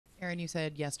Aaron, you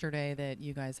said yesterday that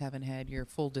you guys haven't had your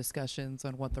full discussions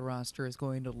on what the roster is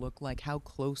going to look like. How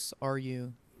close are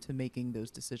you to making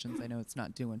those decisions? I know it's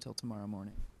not due until tomorrow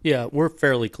morning. Yeah, we're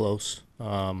fairly close.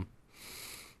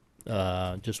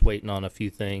 Just waiting on a few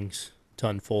things to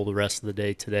unfold the rest of the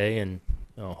day today, and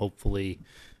hopefully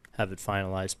have it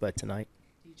finalized by tonight.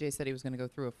 DJ said he was going to go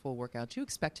through a full workout. Do you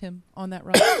expect him on that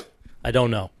roster? I don't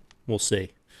know. We'll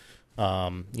see.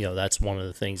 That's one of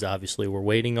the things obviously we're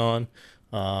waiting on.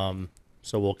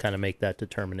 So we'll kind of make that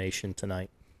determination tonight.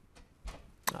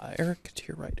 Eric, to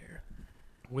your right here.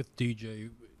 With DJ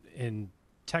in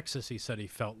Texas, he said he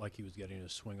felt like he was getting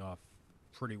his swing off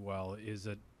pretty well. Is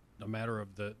it a matter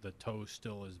of the toe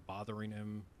still is bothering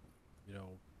him,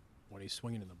 when he's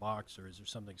swinging in the box, or is there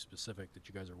something specific that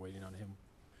you guys are waiting on him?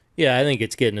 Yeah, I think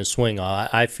it's getting his swing off.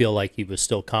 I feel like he was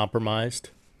still compromised.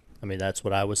 I mean, that's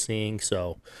what I was seeing.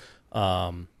 So,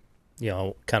 kind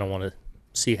of want to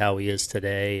see how he is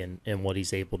today and what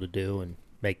he's able to do and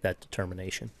make that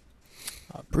determination.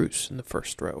 Bruce in the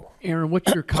first row. Aaron,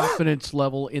 what's your confidence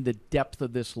level in the depth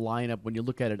of this lineup when you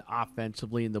look at it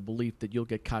offensively and the belief that you'll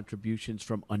get contributions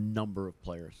from a number of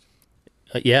players?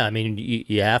 Yeah, I mean,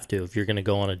 you have to if you're going to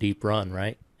go on a deep run,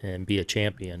 right, and be a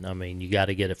champion. I mean, you got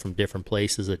to get it from different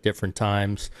places at different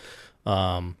times.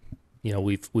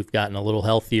 We've gotten a little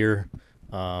healthier.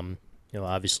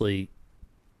 Obviously,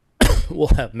 we'll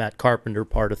have Matt Carpenter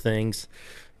part of things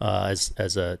as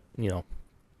a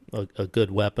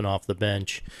good weapon off the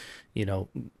bench.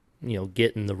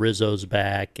 Getting the Rizzos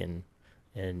back and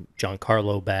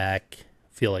Giancarlo back.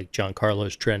 Feel like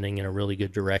Giancarlo's trending in a really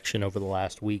good direction over the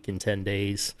last week and 10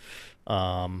 days.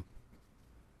 But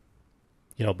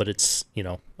it's,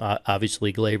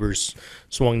 obviously Glaber's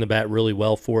swung the bat really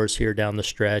well for us here down the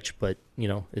stretch, but,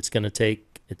 it's going to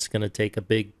take a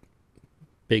big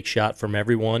shot from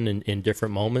everyone in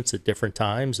different moments at different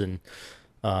times. And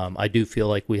I do feel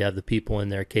like we have the people in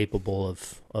there capable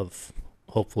of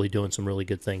hopefully doing some really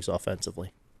good things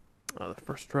offensively. The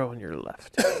first row on your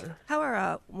left. How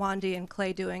are Wandy and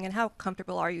Clay doing, and how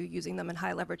comfortable are you using them in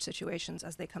high leverage situations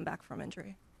as they come back from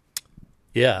injury?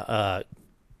 Yeah,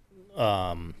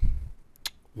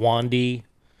 Wandy's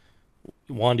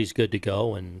good to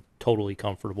go and totally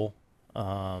comfortable.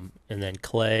 And then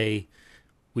Clay,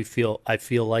 I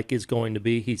feel like is going to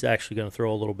be. He's actually going to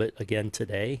throw a little bit again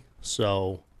today.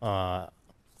 So,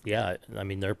 yeah, I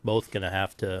mean, they're both going to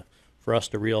have to. For us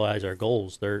to realize our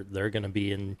goals, they're going to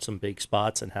be in some big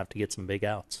spots and have to get some big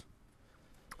outs.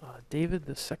 David,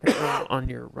 the second row on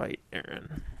your right,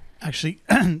 Aaron. Actually,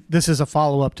 this is a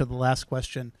follow-up to the last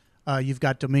question. You've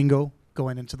got Domingo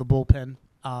going into the bullpen,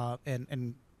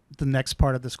 and the next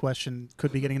part of this question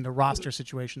could be getting into roster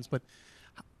situations, but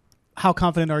how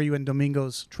confident are you in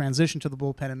Domingo's transition to the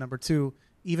bullpen? And number two,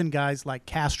 even guys like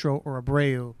Castro or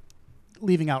Abreu,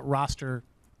 leaving out roster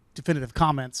definitive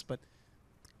comments, but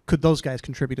could those guys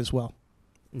contribute as well?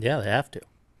 Yeah, they have to.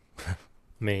 I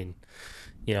mean,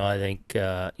 I think,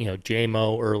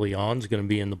 J-Mo early on is going to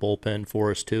be in the bullpen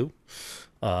for us too.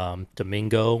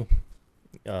 Domingo,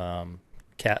 I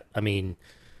mean,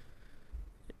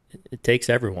 it takes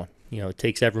everyone. It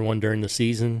takes everyone during the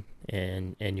season,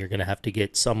 and you're going to have to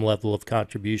get some level of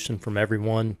contribution from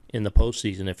everyone in the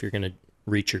postseason if you're going to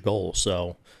reach your goal.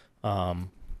 So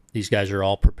these guys are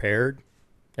all prepared.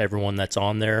 Everyone that's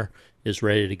on there is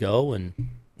ready to go, and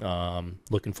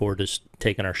looking forward to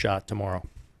taking our shot tomorrow.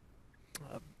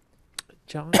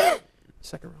 John,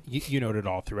 second row. You noted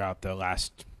all throughout the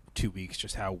last 2 weeks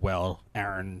just how well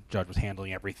Aaron Judge was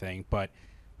handling everything, but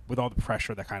with all the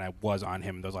pressure that kind of was on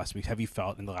him those last weeks, have you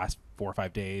felt in the last 4 or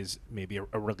 5 days maybe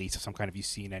a release of some kind? Have you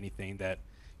seen anything that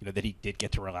that he did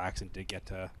get to relax and did get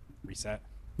to reset?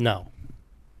 No.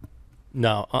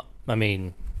 I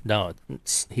mean, no.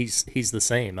 He's the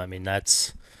same. I mean,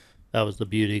 that was the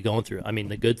beauty of going through. I mean,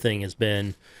 the good thing has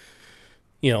been,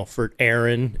 for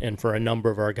Aaron and for a number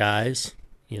of our guys,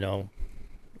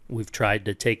 we've tried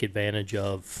to take advantage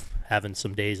of having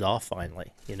some days off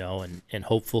finally, and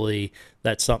hopefully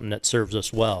that's something that serves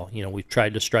us well. We've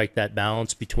tried to strike that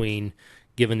balance between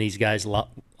giving these guys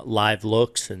live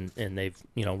looks and they've,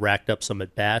 racked up some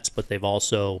at-bats, but they've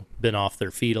also been off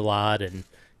their feet a lot and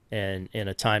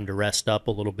a time to rest up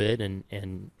a little bit,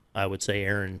 and I would say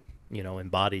Aaron,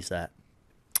 embodies that.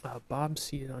 Bob,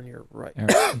 seated on your right.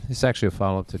 Aaron, this is actually a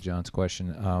follow-up to John's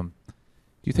question. Do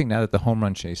you think now that the home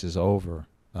run chase is over,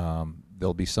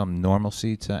 there'll be some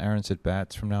normalcy to Aaron's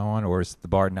at-bats from now on, or is the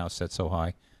bar now set so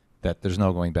high that there's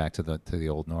no going back to the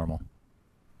old normal?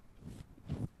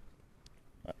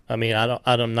 I mean,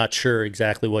 I'm not sure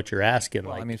exactly what you're asking.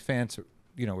 Well, I mean, fans,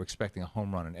 were expecting a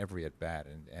home run in every at-bat,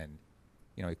 and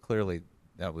clearly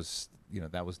that was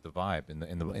that was the vibe in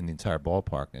the entire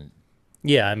ballpark. And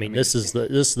Yeah, I mean this is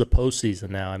the postseason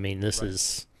now. I mean this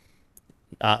is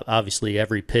obviously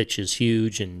every pitch is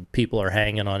huge and people are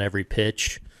hanging on every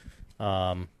pitch.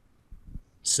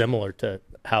 Similar to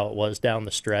how it was down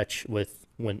the stretch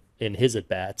when in his at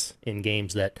bats in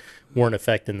games that weren't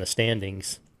affecting the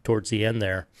standings towards the end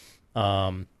there.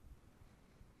 I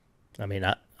mean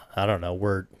I don't know,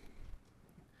 we're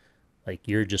like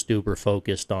you're just uber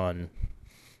focused on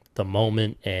the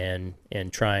moment and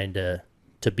trying to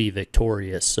be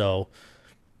victorious. So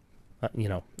I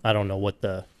don't know what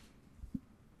the.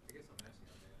 I guess I'm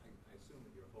asking. I assume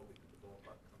that you're hoping that the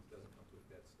ballpark doesn't come to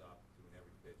a dead stop doing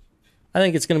every pitch. I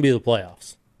think it's going to be the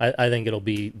playoffs. I think it'll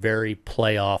be very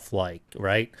playoff-like,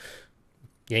 right?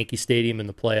 Yankee Stadium in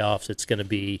the playoffs, it's going to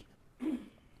be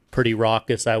pretty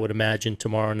raucous, I would imagine,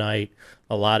 tomorrow night.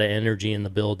 A lot of energy in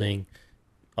the building,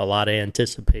 a lot of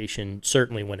anticipation,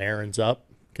 certainly when Aaron's up,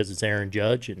 because it's Aaron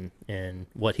Judge and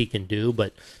what he can do.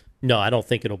 But, no, I don't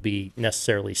think it'll be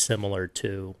necessarily similar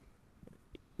to,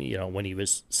 when he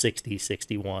was 60,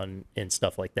 61 and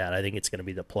stuff like that. I think it's going to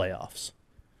be the playoffs.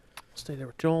 Stay there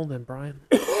with Joel, then Brian.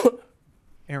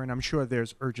 Aaron, I'm sure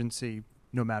there's urgency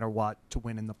no matter what to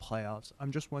win in the playoffs.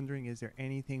 I'm just wondering, is there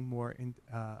anything more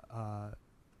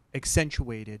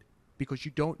accentuated because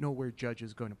you don't know where Judge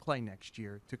is going to play next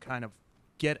year to kind of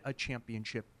get a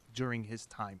championship during his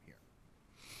time here?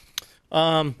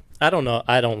 I don't know.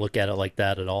 I don't look at it like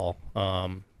that at all.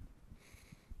 Aaron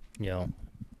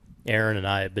and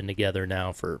I have been together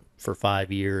now for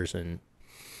 5 years, and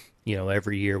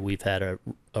every year we've had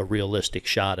a realistic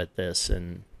shot at this,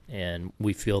 and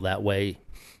we feel that way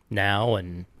now,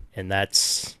 and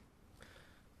that's,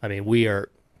 I mean, we are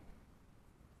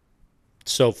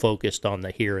so focused on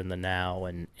the here and the now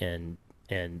and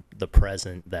the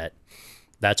present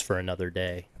that's for another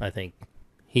day. I think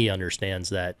he understands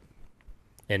that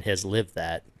and has lived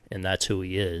that, and that's who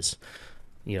he is.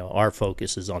 Our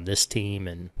focus is on this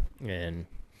team and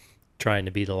trying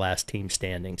to be the last team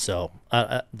standing. So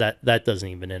that doesn't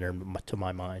even enter to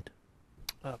my mind.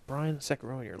 Brian, the second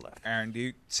row on your left. Aaron, do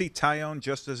you see Tyone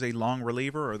just as a long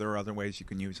reliever, or are there other ways you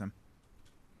can use him?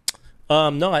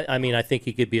 No, I mean, I think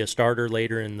he could be a starter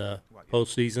later in the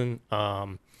postseason.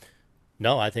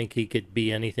 No, I think he could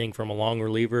be anything from a long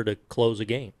reliever to close a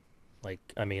game. I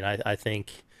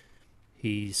think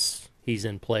he's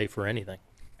in play for anything.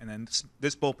 And then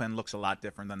this bullpen looks a lot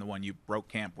different than the one you broke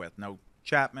camp with. No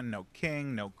Chapman, no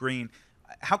King, no Green.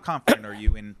 How confident are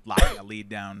you in locking a lead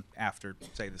down after,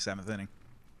 say, the seventh inning?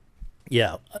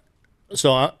 Yeah.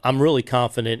 So I'm really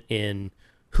confident in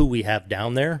who we have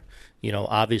down there.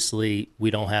 Obviously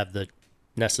we don't have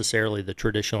necessarily the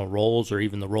traditional roles or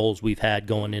even the roles we've had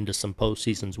going into some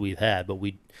postseasons we've had, but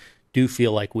we do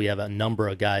feel like we have a number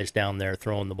of guys down there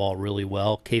throwing the ball really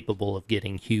well, capable of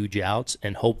getting huge outs,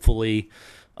 and hopefully,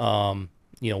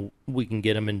 we can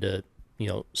get them into,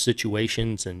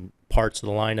 situations and parts of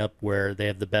the lineup where they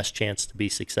have the best chance to be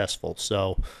successful.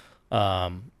 So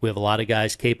we have a lot of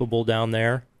guys capable down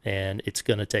there, and it's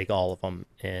going to take all of them.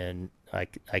 And I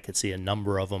could see a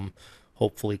number of them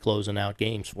hopefully closing out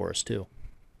games for us too.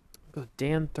 Go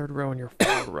Dan, third row on your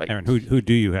far right. Aaron, who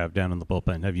do you have down in the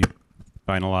bullpen? Have you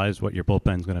finalized what your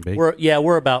bullpen's going to be?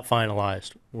 We're about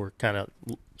finalized. We're kind of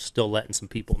still letting some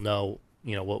people know,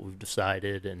 what we've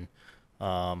decided, and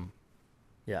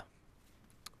yeah.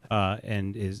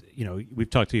 And we've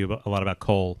talked to you a lot about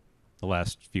Cole the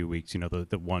last few weeks.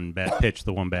 The one bad pitch,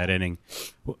 the one bad inning.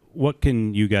 What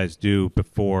can you guys do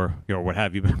before, or what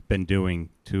have you been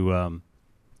doing to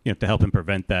help him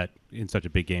prevent that in such a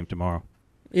big game tomorrow?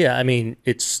 Yeah, I mean,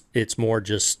 it's more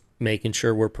just making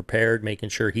sure we're prepared, making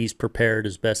sure he's prepared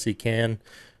as best he can,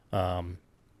 and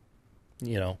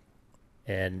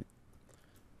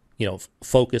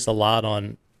focus a lot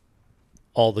on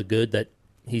all the good that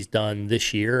he's done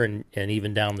this year and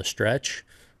even down the stretch.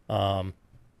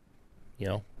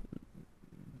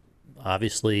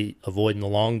 Obviously avoiding the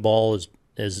long ball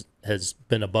has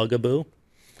been a bugaboo,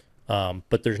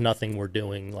 but there's nothing we're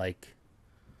doing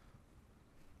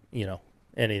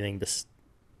anything to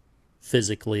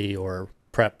physically or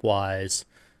prep wise.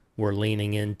 We're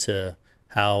leaning into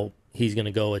how he's going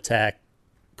to go attack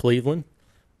Cleveland,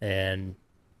 and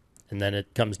then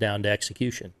it comes down to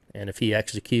execution. And if he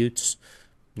executes,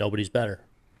 nobody's better.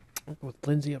 With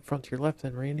Lindsay up front to your left,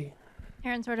 then Randy.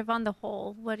 Aaron, sort of on the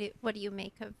whole, what do you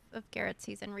make of Garrett's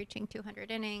season, reaching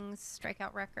 200 innings,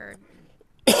 strikeout record,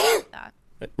 that?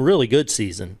 Really good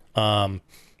season.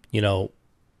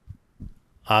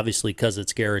 Obviously because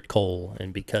it's Garrett Cole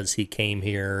and because he came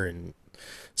here and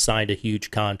signed a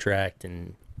huge contract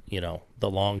and, the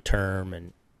long term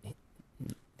and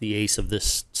the ace of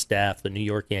this staff, the New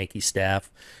York Yankees staff,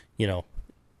 you know,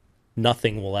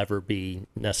 nothing will ever be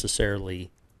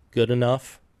necessarily good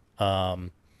enough.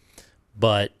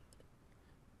 But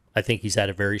I think he's had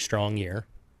a very strong year.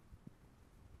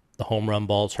 The home run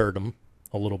balls hurt him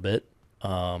a little bit,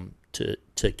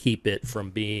 to keep it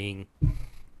from being,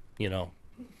 you know,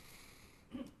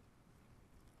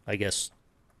 I guess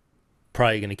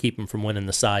probably going to keep him from winning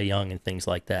the Cy Young and things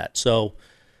like that. So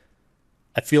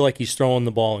I feel like he's throwing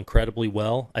the ball incredibly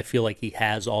well. I feel like he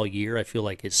has all year. I feel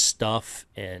like his stuff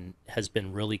and has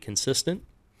been really consistent.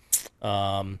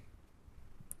 You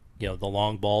know, the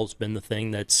long ball's been the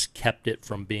thing that's kept it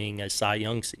from being a Cy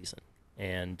Young season.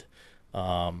 And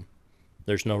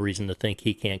there's no reason to think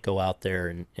he can't go out there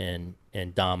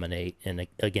and dominate. And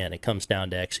again, it comes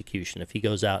down to execution. If he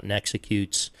goes out and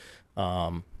executes,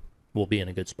 we'll be in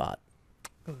a good spot.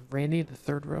 Randy, the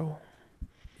third row.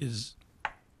 Is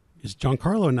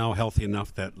Giancarlo now healthy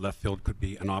enough that left field could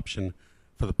be an option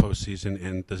for the postseason?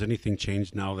 And does anything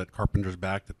change now that Carpenter's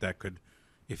back, that could,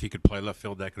 if he could play left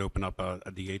field, that could open up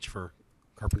a DH for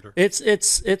Carpenter?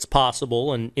 It's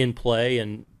possible and in play,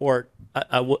 and or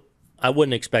I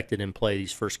wouldn't expect it in play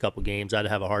these first couple games. I'd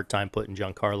have a hard time putting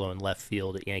Giancarlo in left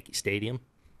field at Yankee Stadium,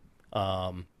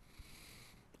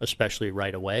 especially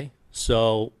right away.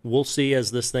 So we'll see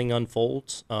as this thing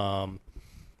unfolds.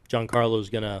 Giancarlo's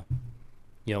gonna,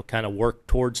 you know, kind of work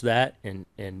towards that,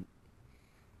 and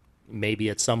maybe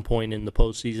at some point in the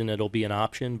postseason it'll be an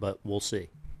option, but we'll see.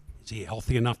 Is he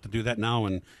healthy enough to do that now?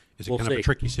 And is it We'll kind of see. a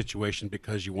tricky situation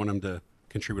because you want him to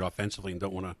contribute offensively and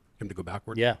don't want him to go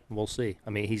backward? Yeah, we'll see. I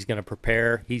mean, he's going to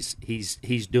prepare. He's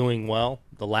doing well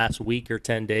the last week or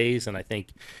 10 days, and I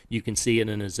think you can see it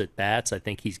in his at bats. I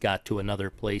think he's got to another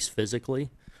place physically,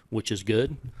 which is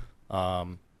good.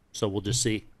 So we'll just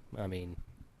see. I mean,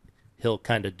 he'll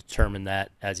kind of determine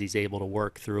that as he's able to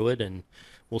work through it, and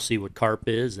we'll see what Carp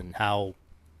is and how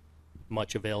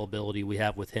much availability we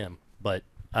have with him. But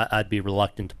I'd be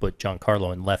reluctant to put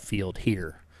Giancarlo in left field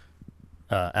here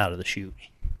out of the chute.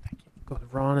 Go to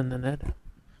Ron and then Ed.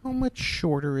 How much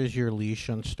shorter is your leash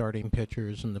on starting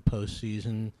pitchers in the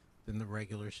postseason than the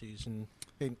regular season?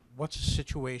 And what's a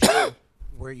situation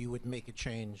where you would make a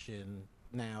change in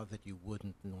now that you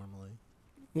wouldn't normally?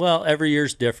 Well, every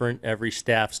year's different. Every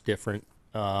staff's different.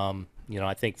 You know,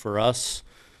 I think for us,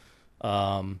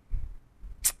 one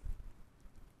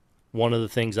of the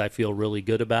things I feel really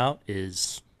good about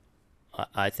is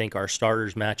I think our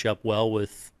starters match up well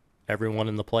with everyone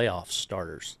in the playoffs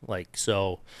starters. Like,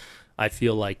 so I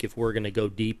feel like if we're going to go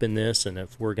deep in this and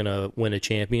if we're going to win a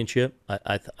championship,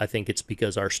 I think it's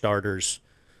because our starters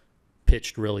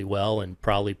pitched really well and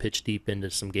probably pitched deep into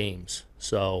some games.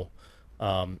 So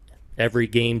every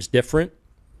game's different.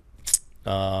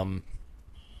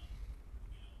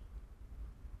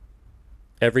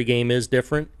 Every game is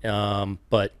different,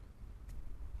 but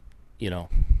you know,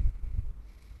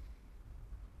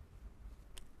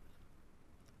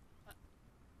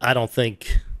 I don't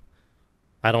think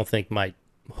my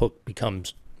hook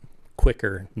becomes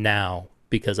quicker now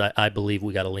because I believe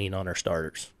we got to lean on our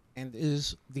starters. And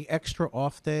is the extra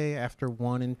off day after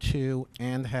 1 and 2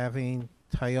 and having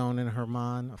Tyone and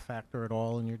Herman a factor at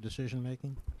all in your decision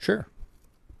making? Sure.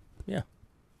 Yeah.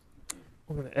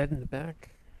 We're going to Ed in the back.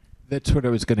 That's what I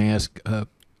was going to ask,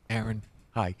 Aaron.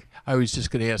 Hi. I was just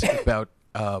going to ask about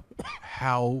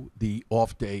how the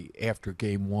off day after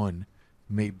game 1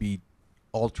 may be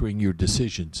altering your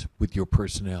decisions with your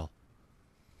personnel.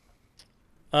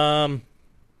 I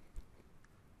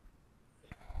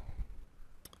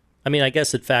mean, I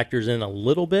guess it factors in a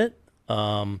little bit.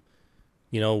 You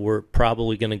know, we're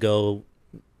probably going to go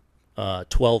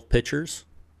 12 pitchers.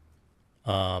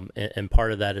 And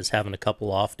part of that is having a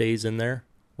couple off days in there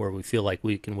where we feel like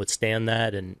we can withstand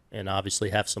that and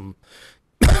obviously have some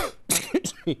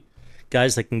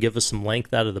guys that can give us some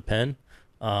length out of the pen.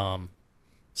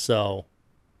 So,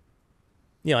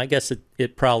 you know, I guess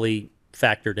it probably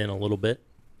factored in a little bit.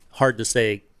 Hard to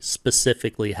say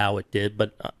specifically how it did,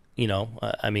 but, you know,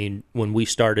 I mean, when we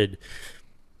started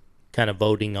kind of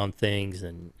voting on things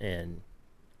and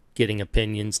getting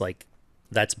opinions, like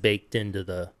that's baked into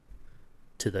the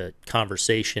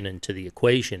conversation and to the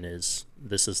equation is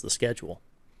this is the schedule.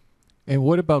 And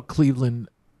what about Cleveland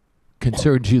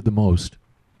concerns you the most?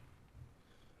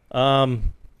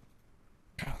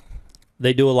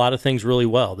 They do a lot of things really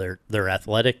well. They're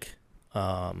athletic.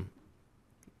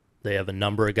 They have a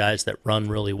number of guys that run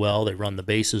really well. They run the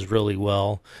bases really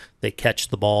well. They catch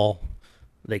the ball.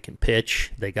 They can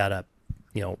pitch. They got a,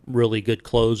 you know, really good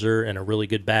closer and a really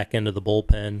good back end of the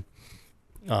bullpen.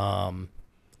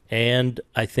 And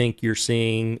I think you're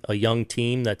seeing a young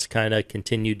team that's kind of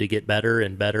continued to get better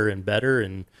and better and better,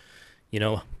 and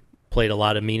played a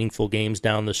lot of meaningful games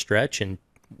down the stretch and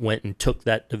went and took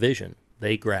that division.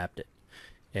 They grabbed it,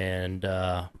 and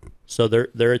so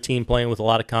they're a team playing with a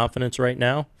lot of confidence right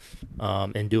now,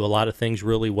 and do a lot of things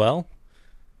really well.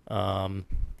 And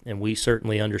we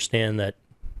certainly understand that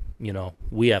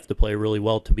we have to play really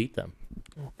well to beat them.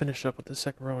 We'll finish up with the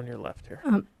second row on your left here.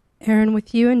 Aaron,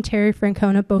 with you and Terry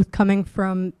Francona both coming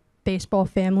from baseball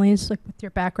families, like with your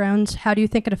backgrounds, how do you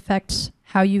think it affects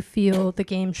how you feel the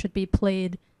game should be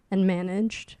played and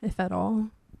managed, if at all?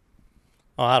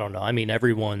 Oh, I don't know. I mean,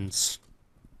 everyone's,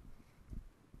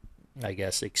 I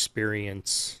guess,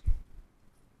 experience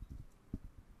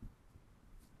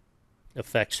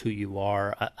affects who you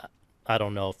are. I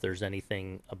don't know if there's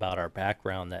anything about our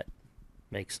background that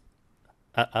makes.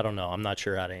 I don't know. I'm not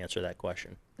sure how to answer that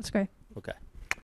question. That's great. Okay.